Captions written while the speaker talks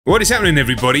What is happening,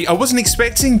 everybody? I wasn't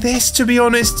expecting this, to be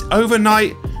honest.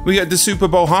 Overnight, we get the Super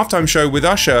Bowl halftime show with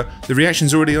Usher. The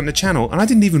reaction's already on the channel, and I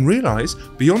didn't even realise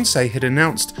Beyoncé had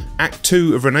announced Act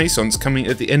 2 of Renaissance coming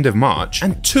at the end of March,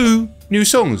 and 2 new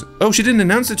songs. Oh, she didn't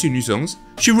announce the 2 new songs.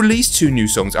 She released 2 new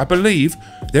songs. I believe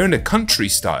they're in a country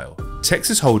style.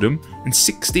 Texas Hold'em and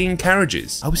 16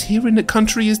 Carriages. I was hearing that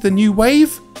country is the new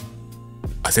wave.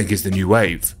 I think it's the new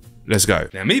wave. Let's go.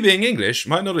 Now, me being English,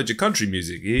 my knowledge of country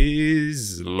music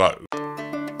is low.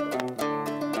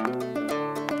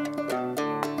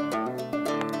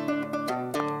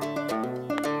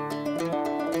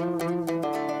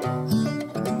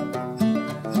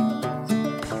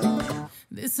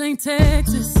 This ain't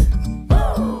Texas,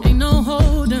 ain't no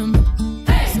Hold'em.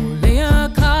 So lay your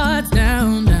cards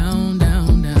down, down,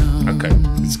 down, down. Okay,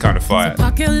 it's kind of fire. So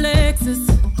park your Lexus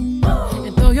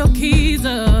and throw your keys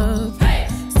up.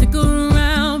 Stick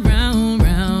around, round,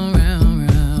 round,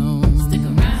 round, round. Stick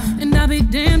around. And I'll be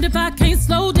damned if I can't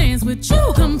slow dance with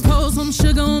you. Come pour some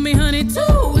sugar on me, honey,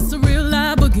 too. It's a real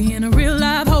live boogie and a real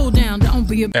live hold down. Don't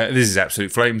be a... This is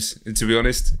absolute flames, to be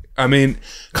honest. I mean,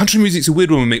 country music's a weird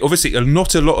one with me. Obviously,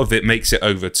 not a lot of it makes it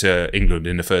over to England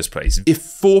in the first place. If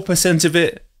 4% of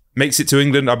it makes it to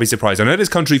England, I'd be surprised. I know there's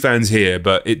country fans here,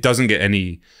 but it doesn't get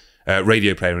any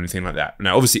radio play or anything like that.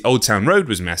 Now, obviously, Old Town Road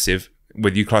was massive,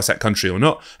 whether you class that country or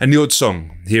not, and the odd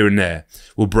song here and there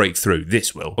will break through.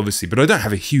 This will, obviously, but I don't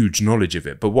have a huge knowledge of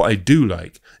it. But what I do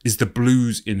like is the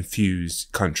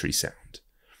blues-infused country sound.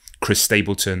 Chris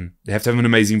Stapleton, they have to have an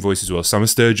amazing voice as well. Summer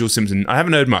Sturgill Simpson, I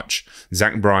haven't heard much.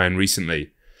 Zach Bryan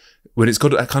recently, when it's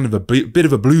got a kind of a bit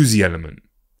of a bluesy element.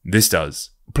 This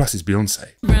does. Plus it's Beyonce.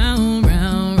 Round,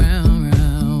 round, round,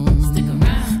 round. Stick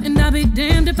around. And I'll be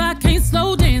damned if I can't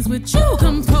slow dance with you.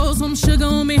 Come pour some sugar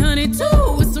on me, honey,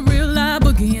 too. It's a real live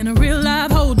boogie and a real live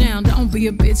hold down. Don't be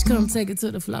a bitch, come take it to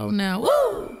the floor now.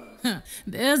 Woo!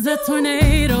 There's a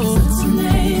tornado in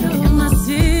my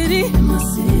city.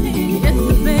 It's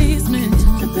the basement.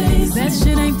 That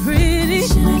shit ain't pretty.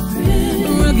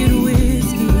 Rugged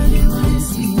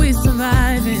whiskey. We're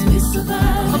surviving.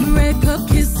 Of red cup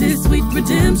kisses, sweet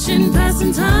redemption,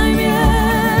 passing time,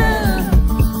 yeah.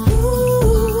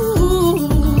 Ooh,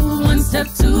 one step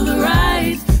to the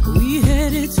right. We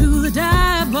headed to the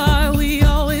dive bar we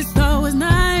always thought was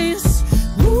nice.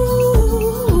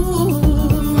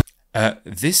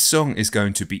 This song is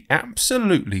going to be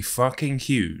absolutely fucking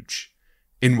huge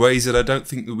in ways that I don't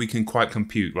think that we can quite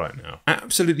compute right now.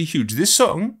 Absolutely huge. This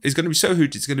song is going to be so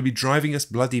huge, it's going to be driving us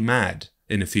bloody mad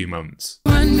in a few months.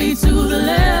 Run me to the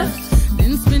left,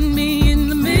 then spin me in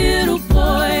the middle, boy,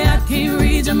 I can't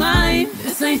read your mind.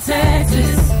 This ain't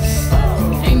Texas,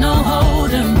 ain't no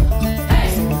Hold'em.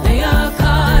 Lay your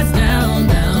cards down,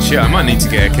 down. Shit, I might need to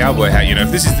get a cowboy hat, you know,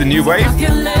 if this is the new wave.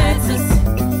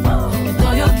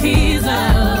 Keys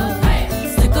up.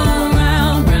 Stick around,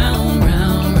 round, round,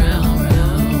 round,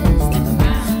 round. Stick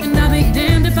around. And I'll be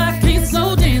damned if I can't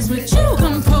slow dance with you.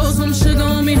 Come pour some sugar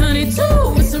on me, honey,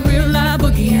 too. It's a real live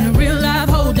boogie and a real live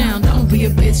hold down. Don't be a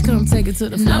bitch, come take it to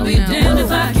the floor. I'll be damned if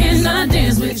I cannot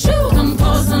dance with you. Come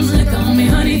pour some liquor on me,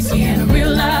 honey, too. And a real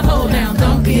live hold down.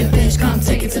 Don't be a bitch, come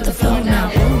take it to the floor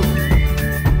now.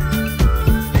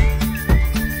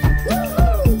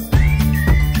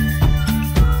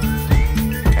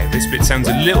 This bit sounds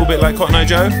a little bit like Cotton Eye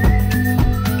Joe.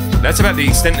 That's about the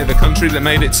extent of the country that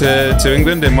made it to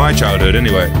England in my childhood,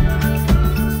 anyway.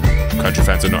 Country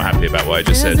fans are not happy about what I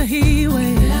just said. There's a heat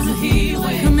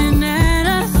wave coming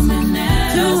at us. Too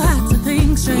hot to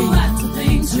think straight,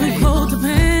 too cold to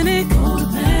panic.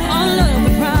 All of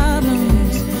the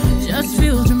problems just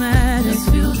feel dramatic.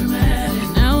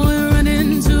 Now we're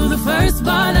running to the first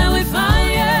bar that we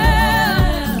find,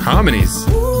 yeah. Harmonies.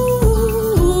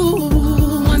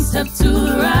 Step to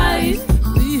the right,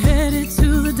 we headed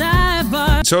to the dive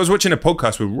bar. So I was watching a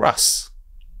podcast with Russ,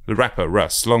 the rapper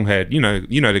Russ, long-haired, you know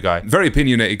the guy, very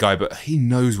opinionated guy, but he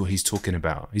knows what he's talking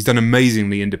about. He's done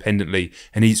amazingly independently,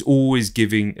 and he's always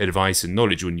giving advice and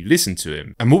knowledge when you listen to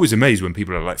him. I'm always amazed when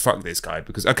people are like, fuck this guy,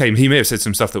 because okay, he may have said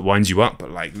some stuff that winds you up,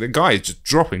 but like the guy is just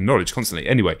dropping knowledge constantly.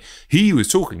 Anyway, he was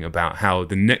talking about how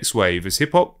the next wave is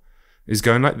hip-hop is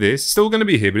going like this, still going to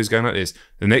be here, but it's going like this.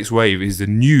 The next wave is a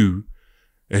new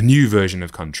version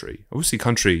of country. Obviously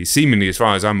country, seemingly as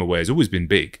far as I'm aware, has always been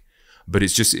big, but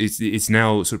it's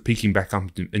now sort of peaking back up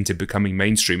into becoming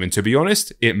mainstream. And to be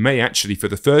honest, it may actually for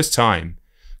the first time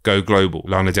go global.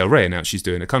 Lana Del Rey announced she's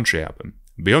doing a country album.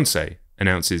 Beyonce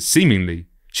announces seemingly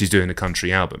she's doing a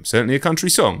country album. Certainly a country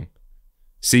song.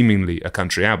 Seemingly a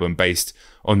country album based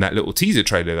on that little teaser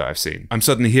trailer that I've seen. I'm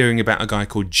suddenly hearing about a guy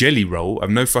called Jelly Roll. I've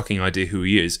no fucking idea who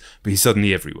he is, but he's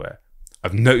suddenly everywhere.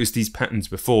 I've noticed these patterns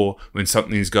before when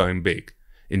something's going big.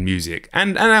 in music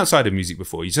and outside of music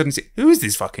before. You suddenly say, who is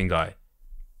this fucking guy?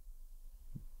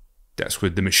 That's where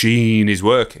the machine is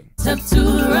working. Step to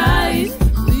the right,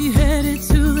 we headed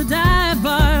to the dive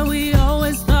bar we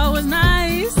always thought was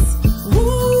nice.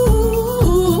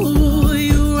 Ooh,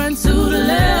 you run to the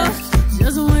left,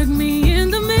 just work me in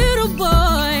the middle, boy.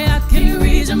 I can't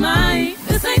read your mind.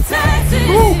 This ain't taxes.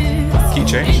 Key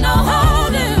change. Ain't no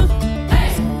holding.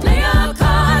 Lay your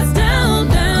cards down,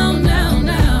 down, down,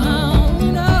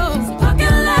 down. No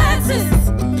pocket latches.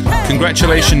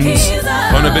 Congratulations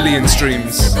on 1 billion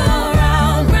streams,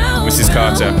 Mrs.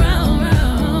 Carter.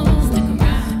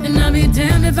 And I'll be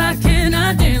damned if I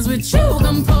cannot dance with you.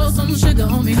 Come pour some sugar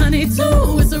on me, honey,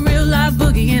 too. It's a real live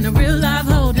boogie and a real live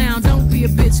hold down. Don't be a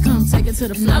bitch, come take it to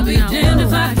the floor. I'll be damned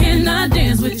if I cannot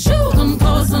dance with you. Come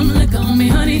pour some liquor on me,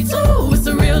 honey, too. It's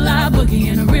a real live boogie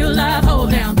and a real live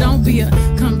hold down. Don't be a,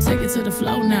 come take it to the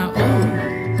floor now. Ooh.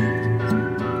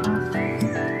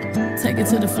 Take it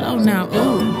to the floor now.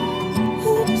 Ooh.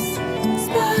 Hoops,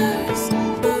 spurs,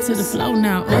 to the flow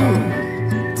now, ooh,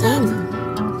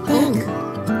 ooh,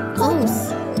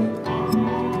 oops,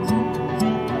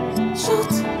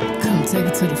 shoot, come take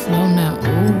it to the flow now,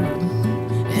 ooh,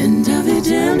 and I'll be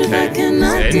damned if I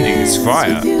cannot dance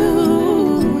with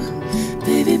you,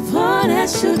 baby, pour that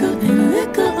sugar and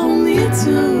liquor on me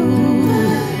too,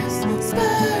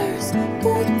 spurs,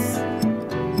 boots,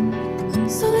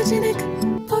 sologenic,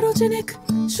 photogenic,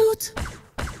 shoot.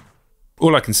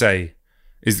 All I can say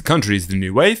is that country is the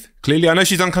new wave. Clearly, I know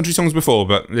she's done country songs before,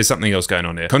 but there's something else going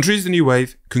on here. Country is the new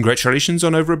wave. Congratulations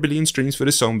on over 1 billion streams for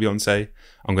this song, Beyonce.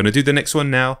 I'm going to do the next one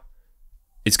now.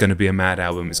 It's going to be a mad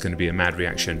album. It's going to be a mad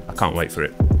reaction. I can't wait for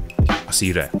it. I'll see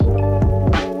you there.